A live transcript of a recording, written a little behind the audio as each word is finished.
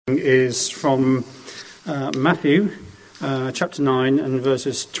Is from Matthew chapter 9 and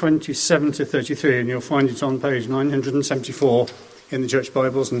verses 27 to 33, and you'll find it on page 974 in the Church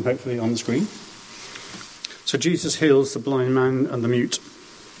Bibles and hopefully on the screen. So Jesus heals the blind man and the mute.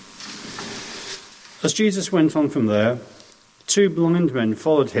 As Jesus went on from there, 2 blind men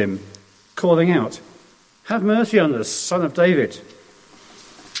followed him, calling out, "Have mercy on us, Son of David."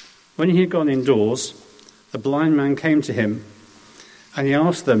 When he had gone indoors, the blind man came to him, and he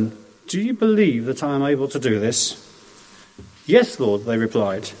asked them, "Do you believe that I am able to do this?" "Yes, Lord," they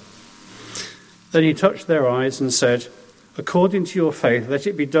replied. Then he touched their eyes and said, "According to your faith, let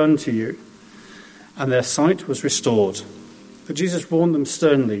it be done to you." And their sight was restored. But Jesus warned them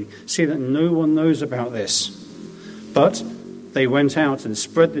sternly, "See that no one knows about this." But they went out and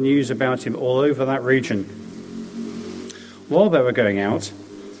spread the news about him all over that region. While they were going out,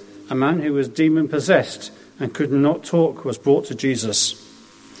 a man who was demon-possessed and could not talk was brought to Jesus.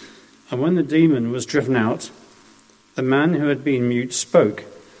 And when the demon was driven out, the man who had been mute spoke.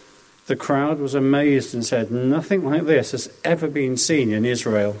 The crowd was amazed and said, "Nothing like this has ever been seen in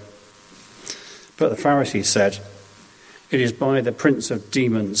Israel." But the Pharisees said, "It is by the prince of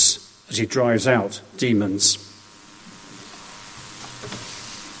demons that he drives out demons."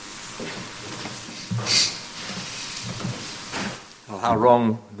 Well, how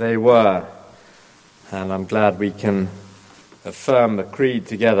wrong they were. And I'm glad we can affirm the creed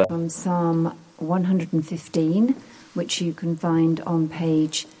together. From Psalm 115, which you can find on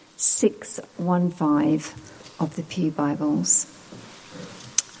page 615 of the Pew Bibles.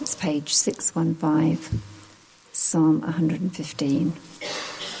 That's page 615, Psalm 115.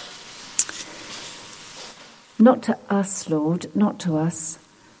 Not to us, Lord, not to us,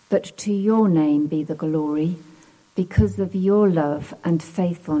 but to your name be the glory, because of your love and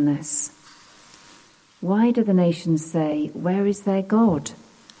faithfulness. Why do the nations say, "Where is their God?"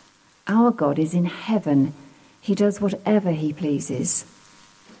 Our God is in heaven. He does whatever he pleases.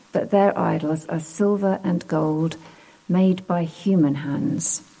 But their idols are silver and gold, made by human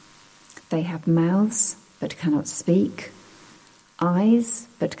hands. They have mouths, but cannot speak, eyes,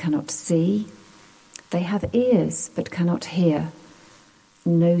 but cannot see. They have ears, but cannot hear,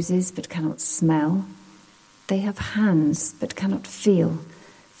 noses, but cannot smell. They have hands, but cannot feel,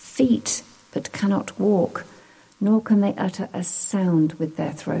 feet, but cannot walk, nor can they utter a sound with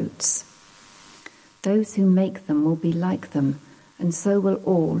their throats. Those who make them will be like them, and so will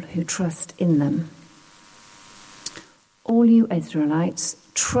all who trust in them. All you Israelites,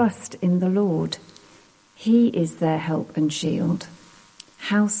 trust in the Lord. He is their help and shield.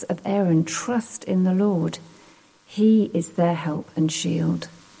 House of Aaron, trust in the Lord. He is their help and shield.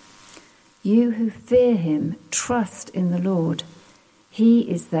 You who fear him, trust in the Lord. He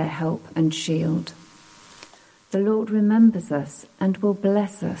is their help and shield. The Lord remembers us and will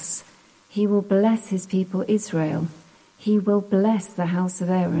bless us. He will bless his people Israel. He will bless the house of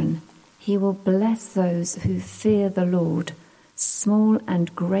Aaron. He will bless those who fear the Lord, small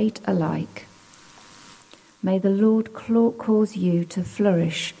and great alike. May the Lord cause you to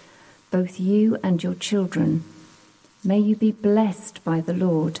flourish, both you and your children. May you be blessed by the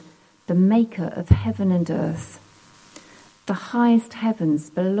Lord, the maker of heaven and earth. The highest heavens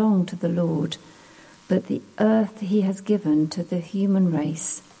belong to the Lord, but the earth he has given to the human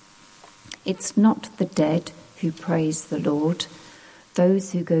race. It's not the dead who praise the Lord,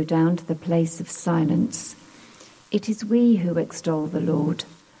 those who go down to the place of silence. It is we who extol the Lord,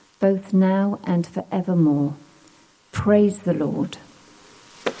 both now and forevermore. Praise the Lord.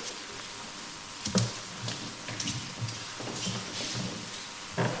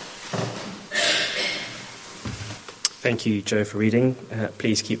 Thank you, Joe, for reading.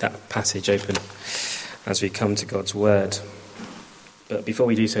 Please keep that passage open as we come to God's Word. But before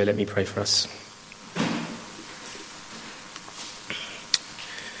we do so, let me pray for us.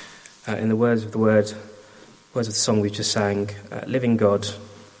 In the words of the song we just sang, Living God,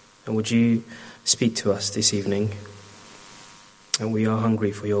 and would you speak to us this evening? And we are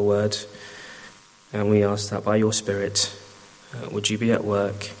hungry for your word, and we ask that by your Spirit, would you be at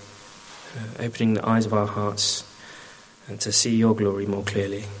work, opening the eyes of our hearts, and to see your glory more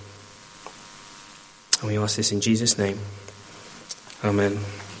clearly. And we ask this in Jesus' name. Amen.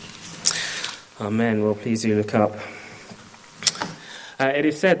 Amen. Well, please do look up. It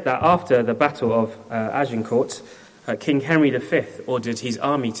is said that after the Battle of Agincourt, King Henry V ordered his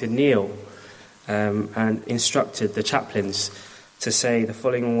army to kneel and instructed the chaplains to say the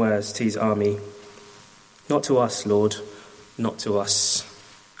following words to his army: "Not to us, Lord, not to us."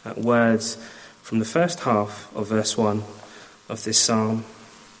 Words from the first half of verse 1 of this psalm.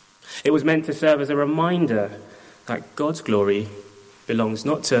 It was meant to serve as a reminder that God's glory belongs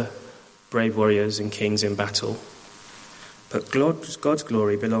not to brave warriors and kings in battle, but God's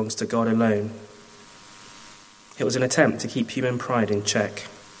glory belongs to God alone. It was an attempt to keep human pride in check.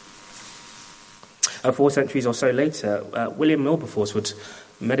 4 centuries or so later, William Wilberforce would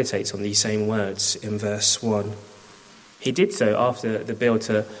meditate on these same words in verse 1. He did so after the bill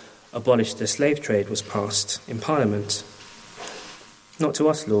to abolish the slave trade was passed in Parliament. Not to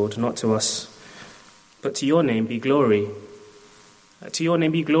us, Lord, not to us, but to your name be glory. To your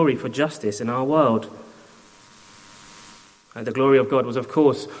name be glory for justice in our world. The glory of God was, of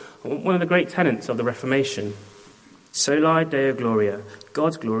course, one of the great tenets of the Reformation. Soli Deo Gloria,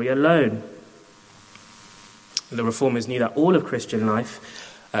 God's glory alone. The Reformers knew that all of Christian life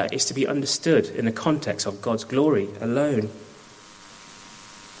is to be understood in the context of God's glory alone.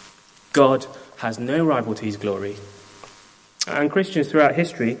 God has no rival to his glory. And Christians throughout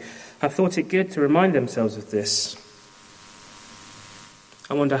history have thought it good to remind themselves of this.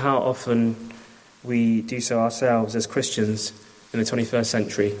 I wonder how often we do so ourselves as Christians in the 21st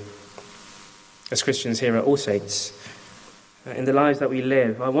century, as Christians here at All Saints. In the lives that we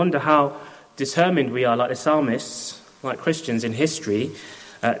live, I wonder how determined we are, like the psalmists, like Christians in history,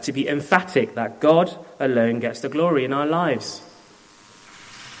 to be emphatic that God alone gets the glory in our lives.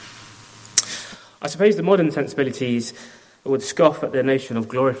 I suppose the modern sensibilities would scoff at the notion of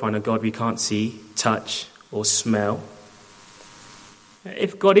glorifying a God we can't see, touch, or smell.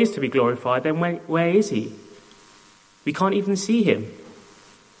 If God is to be glorified, then where is he? We can't even see him.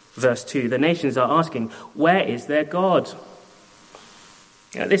 Verse 2, the nations are asking, where is their God?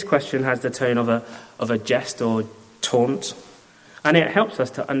 This question has the tone of a jest or taunt, and it helps us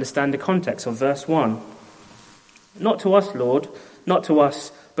to understand the context of verse 1. Not to us, Lord, not to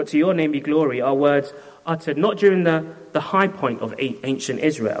us, but to your name be glory, are words uttered not during the high point of ancient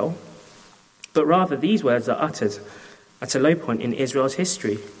Israel, but rather these words are uttered at a low point in Israel's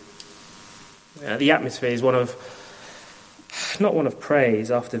history. The atmosphere is not one of praise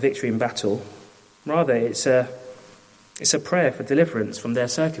after victory in battle. Rather, it's a prayer for deliverance from their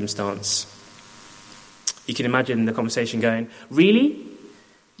circumstance. You can imagine the conversation going, really?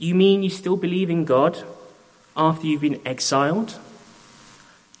 You mean you still believe in God after you've been exiled?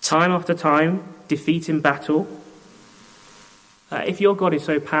 Time after time, defeat in battle? If your God is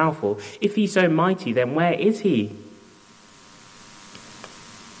so powerful, if he's so mighty, then where is he?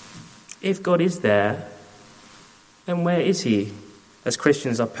 If God is there, then where is he, as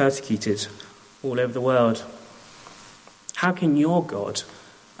Christians are persecuted all over the world? How can your God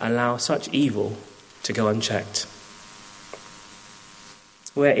allow such evil to go unchecked?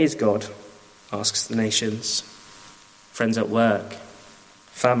 Where is God? Asks the nations. Friends at work,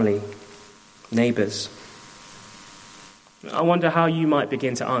 family, neighbours. I wonder how you might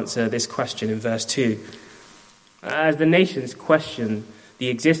begin to answer this question in verse 2. As the nations question the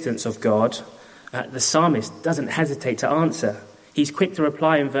existence of God, the psalmist doesn't hesitate to answer. He's quick to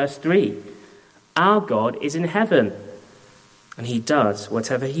reply in verse 3. Our God is in heaven, and he does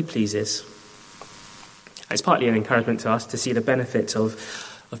whatever he pleases. It's partly an encouragement to us to see the benefit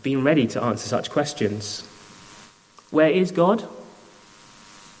of being ready to answer such questions. Where is God?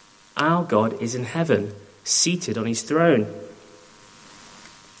 Our God is in heaven, seated on his throne.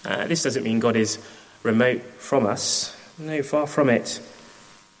 This doesn't mean God is remote from us. No, far from it.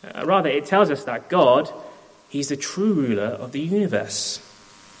 Rather, it tells us that God, he's the true ruler of the universe.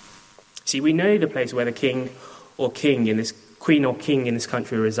 See, we know the place where the queen or king in this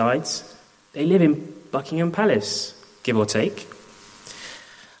country resides. They live in Buckingham Palace, give or take.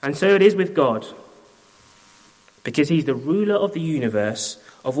 And so it is with God. Because he's the ruler of the universe,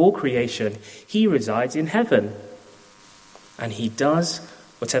 of all creation, he resides in heaven. And he does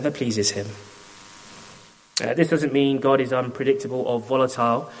whatever pleases him. This doesn't mean God is unpredictable or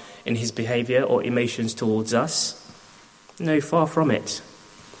volatile in his behaviour or emotions towards us. No, far from it.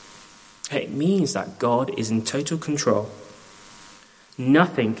 It means that God is in total control.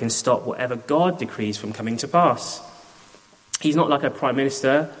 Nothing can stop whatever God decrees from coming to pass. He's not like a prime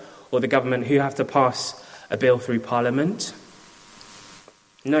minister or the government who have to pass a bill through Parliament.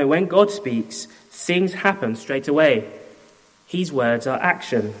 No, when God speaks, things happen straight away. His words are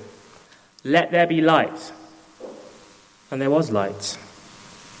action. Let there be light. And there was light.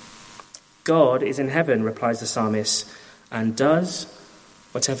 God is in heaven, replies the psalmist, and does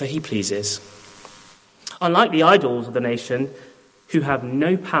whatever he pleases. Unlike the idols of the nation, who have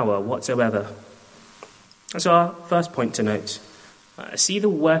no power whatsoever. That's our first point to note. See the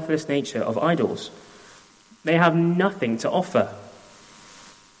worthless nature of idols. They have nothing to offer.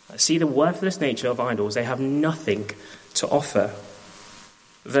 See the worthless nature of idols. They have nothing to offer.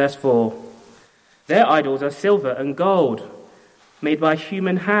 Verse 4. Their idols are silver and gold, made by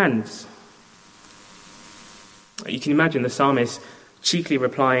human hands. You can imagine the psalmist cheekily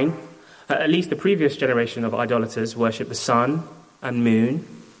replying, at least the previous generation of idolaters worshipped the sun and moon,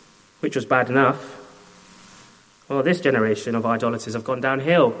 which was bad enough. Well, this generation of idolaters have gone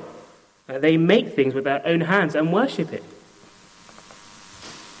downhill. They make things with their own hands and worship it.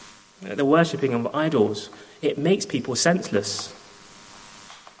 The worshipping of idols, it makes people senseless.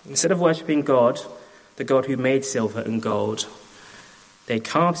 Instead of worshipping God, the God who made silver and gold, they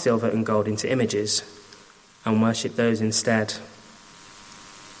carve silver and gold into images and worship those instead.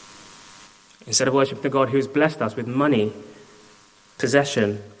 Instead of worshipping the God who has blessed us with money,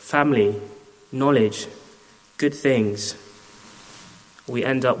 possession, family, knowledge, good things, we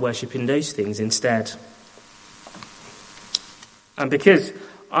end up worshipping those things instead. And because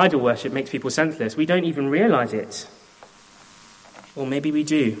idol worship makes people senseless, we don't even realise it. Or maybe we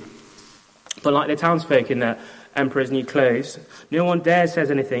do. But like the townsfolk in the Emperor's New Clothes, no one dares says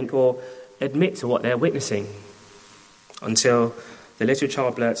anything or admit to what they're witnessing until the little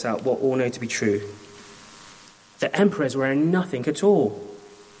child blurts out what all know to be true. The Emperor is wearing nothing at all.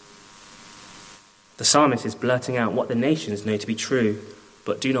 The psalmist is blurting out what the nations know to be true,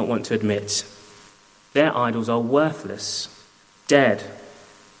 but do not want to admit. Their idols are worthless, dead,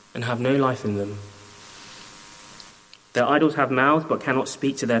 and have no life in them. Their idols have mouths but cannot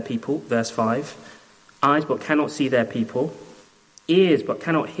speak to their people, verse 5. Eyes but cannot see their people. Ears but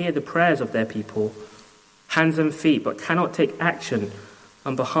cannot hear the prayers of their people. Hands and feet but cannot take action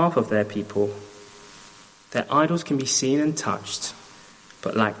on behalf of their people. Their idols can be seen and touched,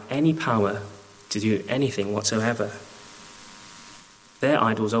 but lack any power to do anything whatsoever. Their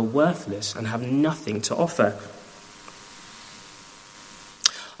idols are worthless and have nothing to offer.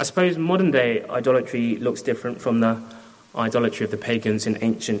 I suppose modern day idolatry looks different from the idolatry of the pagans in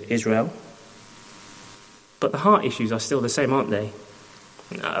ancient Israel. But the heart issues are still the same, aren't they?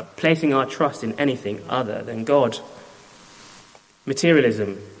 Placing our trust in anything other than God.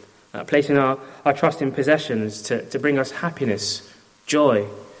 Materialism, placing our trust in possessions to bring us happiness, joy,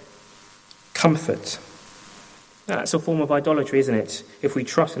 comfort. That's a form of idolatry, isn't it? If we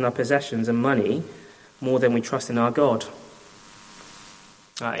trust in our possessions and money more than we trust in our God.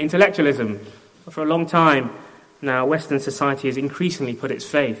 Intellectualism. For a long time now, Western society has increasingly put its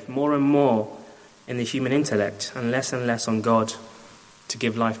faith more and more in the human intellect and less on God to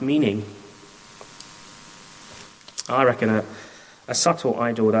give life meaning. I reckon a subtle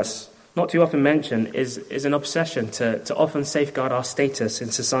idol that's not too often mentioned is an obsession to often safeguard our status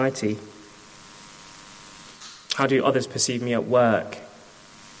in society. How do others perceive me at work?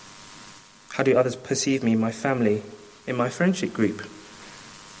 How do others perceive me in my family, in my friendship group?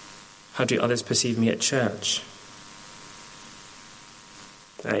 How do others perceive me at church?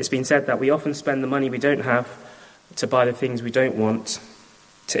 It's been said that we often spend the money we don't have to buy the things we don't want,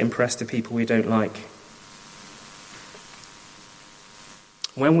 to impress the people we don't like.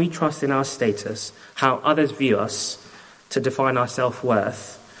 When we trust in our status, how others view us, to define our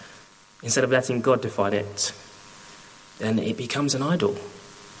self-worth, instead of letting God define it, then it becomes an idol.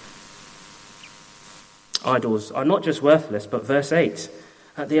 Idols are not just worthless, but verse 8,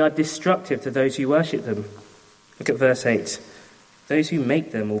 they are destructive to those who worship them. Look at verse 8. Those who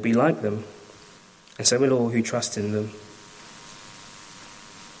make them will be like them, and so will all who trust in them.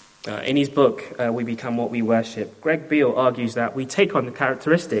 In his book, We Become What We Worship, Greg Beale argues that we take on the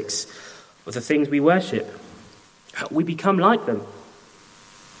characteristics of the things we worship. We become like them.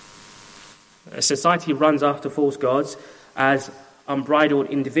 Society runs after false gods as unbridled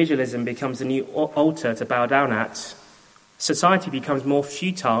individualism becomes the new altar to bow down at. Society becomes more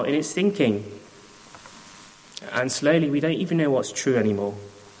futile in its thinking. And slowly we don't even know what's true anymore.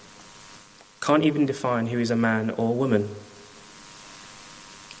 Can't even define who is a man or a woman.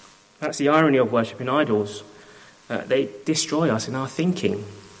 That's the irony of worshipping idols. They destroy us in our thinking.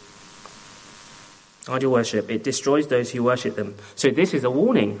 Idol worship, it destroys those who worship them. So this is a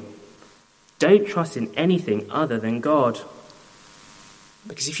warning. Don't trust in anything other than God.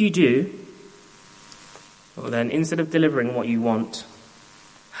 Because if you do, well then instead of delivering what you want,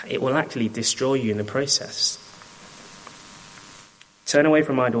 it will actually destroy you in the process. Turn away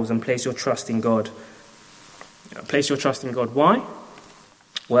from idols and place your trust in God. Place your trust in God. Why?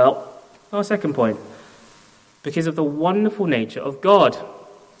 Well, our second point. Because of the wonderful nature of God.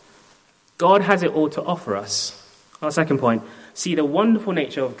 God has it all to offer us. Our second point. See the wonderful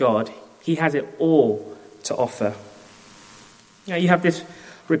nature of God. He has it all to offer. Now you have this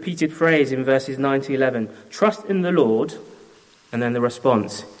repeated phrase in verses 9 to 11. Trust in the Lord. And then the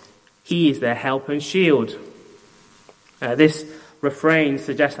response. He is their help and shield. This refrain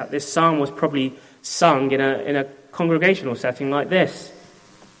suggests that this psalm was probably sung in a congregational setting like this.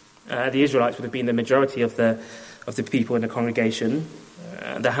 The Israelites would have been the majority of the people in the congregation.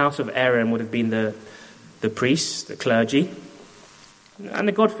 The house of Aaron would have been the priests, the clergy. And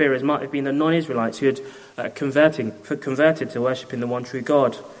the God-fearers might have been the non-Israelites who had converted to worship in the one true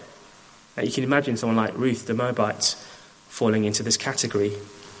God. You can imagine someone like Ruth the Moabite falling into this category.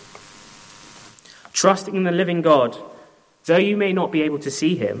 Trusting in the living God, though you may not be able to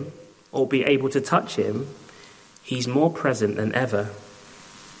see him or be able to touch him, he's more present than ever.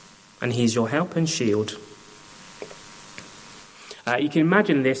 And he's your help and shield. You can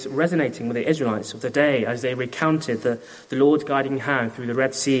imagine this resonating with the Israelites of the day as they recounted the Lord's guiding hand through the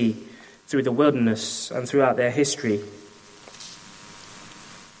Red Sea, through the wilderness, and throughout their history.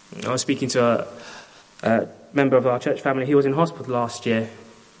 I was speaking to a member of our church family. He was in hospital last year.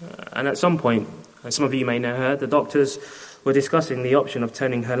 And at some point, as some of you may know her, the doctors were discussing the option of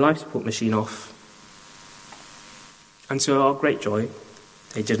turning her life support machine off. And to our great joy,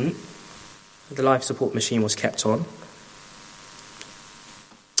 they didn't. The life support machine was kept on.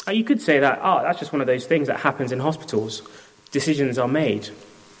 You could say that, that's just one of those things that happens in hospitals. Decisions are made.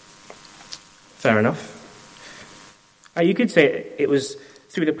 Fair enough. You could say it was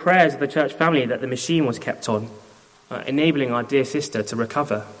through the prayers of the church family that the machine was kept on, enabling our dear sister to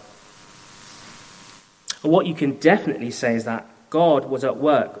recover. What you can definitely say is that God was at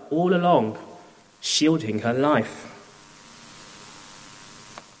work all along, shielding her life.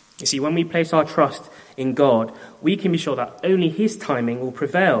 You see, when we place our trust in God, we can be sure that only his timing will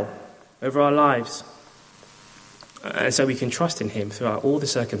prevail over our lives. And so we can trust in him throughout all the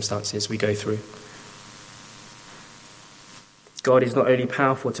circumstances we go through. God is not only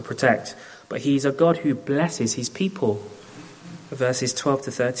powerful to protect, but he's a God who blesses his people. Verses 12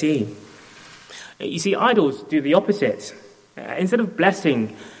 to 13. You see, idols do the opposite. Instead of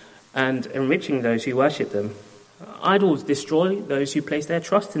blessing and enriching those who worship them, idols destroy those who place their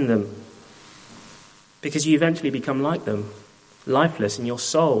trust in them, because you eventually become like them, lifeless in your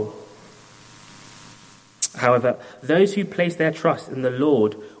soul. However, those who place their trust in the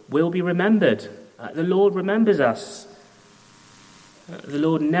Lord will be remembered. The Lord remembers us. The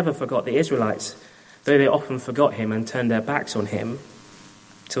Lord never forgot the Israelites, though they often forgot him and turned their backs on him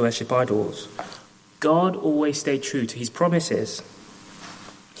to worship idols. God always stayed true to his promises.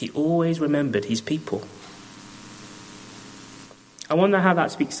 He always remembered his people. I wonder how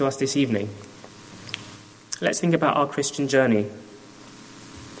that speaks to us this evening. Let's think about our Christian journey.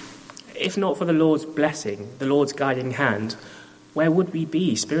 If not for the Lord's blessing, the Lord's guiding hand, where would we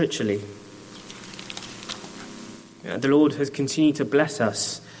be spiritually? The Lord has continued to bless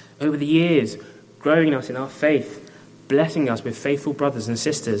us over the years, growing us in our faith, blessing us with faithful brothers and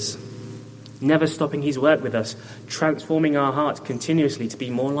sisters, never stopping his work with us, transforming our hearts continuously to be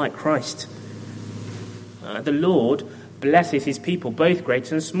more like Christ. The Lord blesses his people, both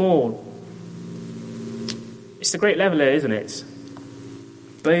great and small. It's the great leveler, isn't it?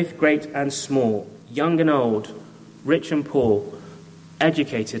 Both great and small, young and old, rich and poor,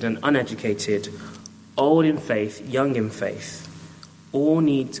 educated and uneducated, old in faith, young in faith, all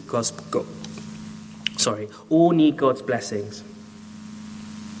need God's blessings.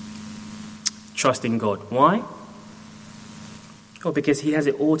 Trust in God. Why? Well, because he has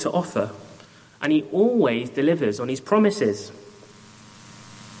it all to offer, and he always delivers on his promises.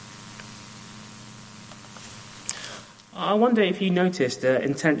 I wonder if you noticed the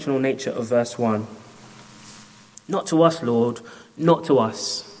intentional nature of verse 1. Not to us, Lord, not to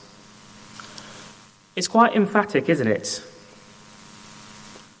us. It's quite emphatic, isn't it?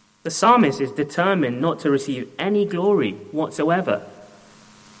 The psalmist is determined not to receive any glory whatsoever.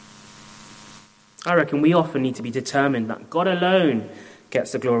 I reckon we often need to be determined that God alone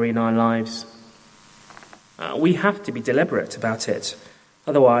gets the glory in our lives. We have to be deliberate about it.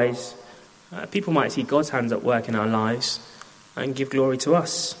 Otherwise, people might see God's hands at work in our lives and give glory to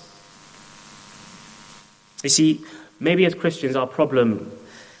us. You see, maybe as Christians our problem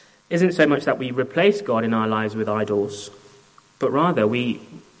isn't so much that we replace God in our lives with idols, but rather we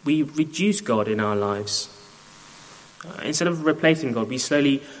reduce God in our lives. Instead of replacing God, we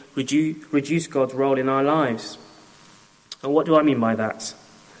slowly reduce God's role in our lives. And what do I mean by that?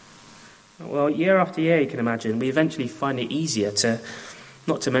 Well, year after year, you can imagine, we eventually find it easier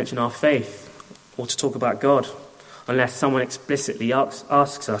not to mention our faith or to talk about God, unless someone explicitly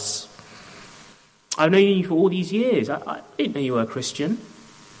asks us. I've known you for all these years. I didn't know you were a Christian.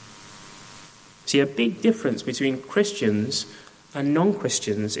 See, a big difference between Christians and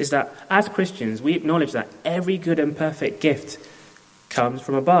non-Christians is that as Christians, we acknowledge that every good and perfect gift comes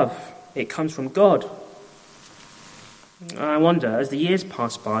from above. It comes from God. I wonder, as the years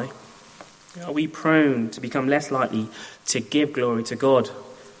pass by, Are we prone to become less likely to give glory to God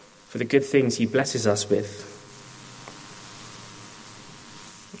for the good things he blesses us with?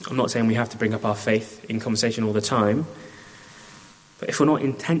 I'm not saying we have to bring up our faith in conversation all the time, but if we're not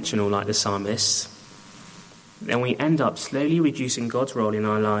intentional like the psalmist, then we end up slowly reducing God's role in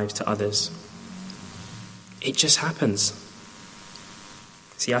our lives to others. It just happens.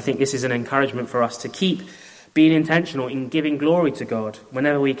 See, I think this is an encouragement for us to keep being intentional in giving glory to God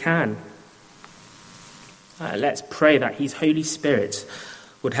whenever we can. Let's pray that his Holy Spirit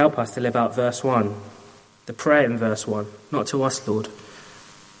would help us to live out verse 1, the prayer in verse 1. Not to us, Lord,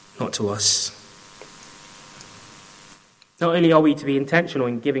 not to us. Not only are we to be intentional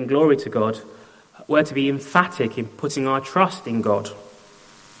in giving glory to God, we're to be emphatic in putting our trust in God.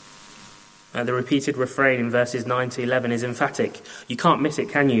 The repeated refrain in verses 9 to 11 is emphatic. You can't miss it,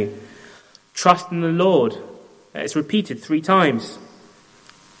 can you? Trust in the Lord. It's repeated 3 times.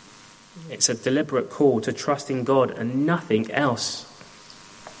 It's a deliberate call to trust in God and nothing else.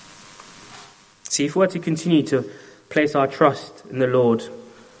 See, if we're to continue to place our trust in the Lord,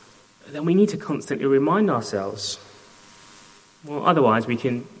 then we need to constantly remind ourselves. Well, otherwise we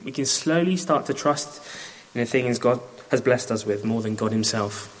can slowly start to trust in the things God has blessed us with more than God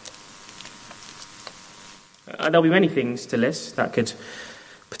himself. There'll be many things to list that could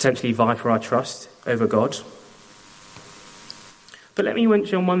potentially vie for our trust over God. But let me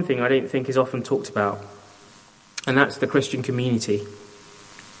mention one thing I don't think is often talked about, and that's the Christian community.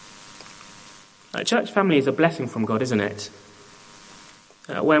 A church family is a blessing from God, isn't it?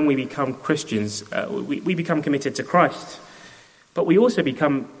 When we become Christians, we become committed to Christ, but we also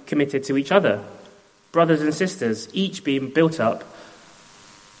become committed to each other, brothers and sisters, each being built up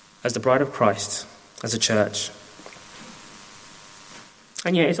as the bride of Christ, as a church.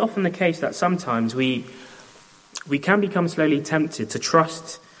 And yet it's often the case that sometimes we can become slowly tempted to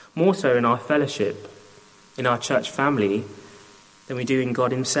trust more so in our fellowship, in our church family, than we do in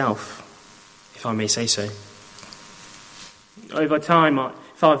God himself, if I may say so. Over time,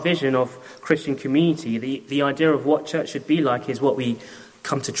 if our vision of Christian community, the idea of what church should be like, is what we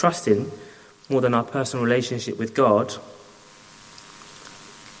come to trust in more than our personal relationship with God,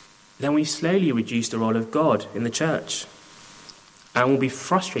 then we slowly reduce the role of God in the church, and we'll be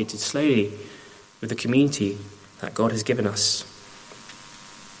frustrated slowly with the community that God has given us.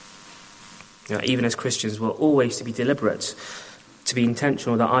 Now, even as Christians, we're always to be deliberate, to be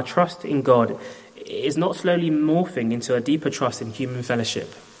intentional that our trust in God is not slowly morphing into a deeper trust in human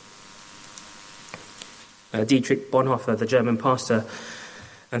fellowship. Dietrich Bonhoeffer, the German pastor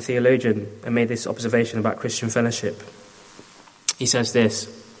and theologian, made this observation about Christian fellowship. He says this: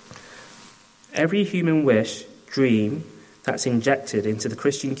 every human wish, dream that's injected into the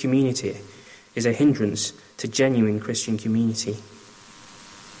Christian community is a hindrance to genuine Christian community.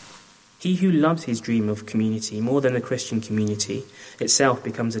 He who loves his dream of community more than the Christian community itself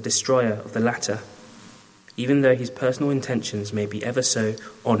becomes a destroyer of the latter, even though his personal intentions may be ever so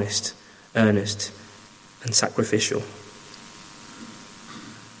honest, earnest, and sacrificial.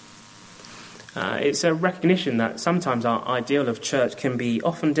 It's a recognition that sometimes our ideal of church can be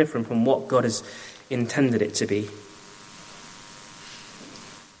often different from what God has intended it to be.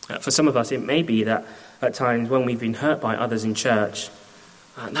 For some of us, it may be that at times when we've been hurt by others in church,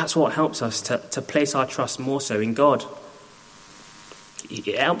 that's what helps us to place our trust more so in God.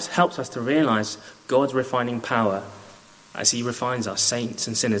 It helps us to realise God's refining power as he refines us, saints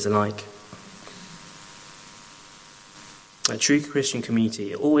and sinners alike. A true Christian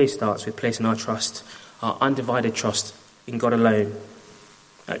community, it always starts with placing our trust, our undivided trust, in God alone,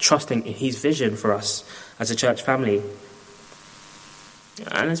 trusting in his vision for us as a church family.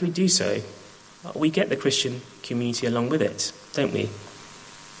 And as we do so, we get the Christian community along with it, don't we?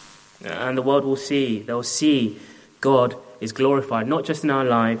 And the world will see, they'll see God is glorified, not just in our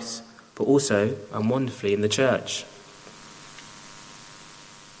lives, but also, and wonderfully, in the church.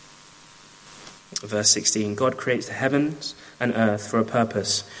 Verse 16, God creates the heavens and earth for a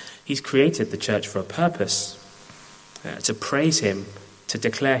purpose. He's created the church for a purpose, to praise him, to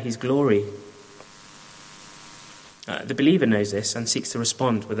declare his glory. The believer knows this and seeks to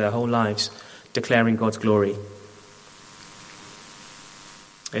respond with their whole lives, declaring God's glory.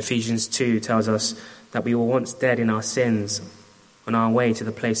 Ephesians 2 tells us that we were once dead in our sins, on our way to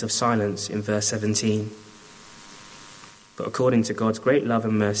the place of silence in verse 17. But according to God's great love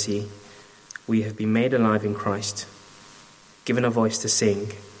and mercy, we have been made alive in Christ, given a voice to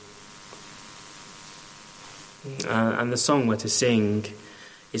sing. And the song we're to sing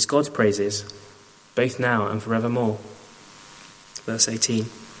is God's praises, both now and forevermore. Verse 18.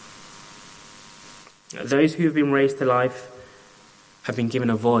 Those who have been raised to life have been given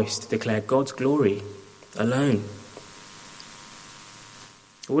a voice to declare God's glory alone.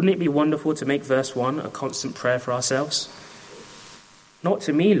 Wouldn't it be wonderful to make verse 1 a constant prayer for ourselves? Not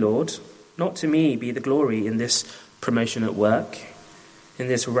to me, Lord, not to me be the glory in this promotion at work, in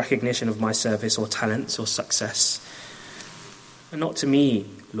this recognition of my service or talents or success. And not to me,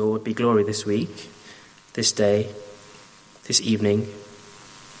 Lord, be glory this week, this day, this evening,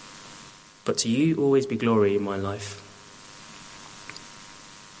 but to you always be glory in my life.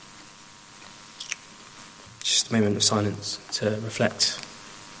 Just a moment of silence to reflect.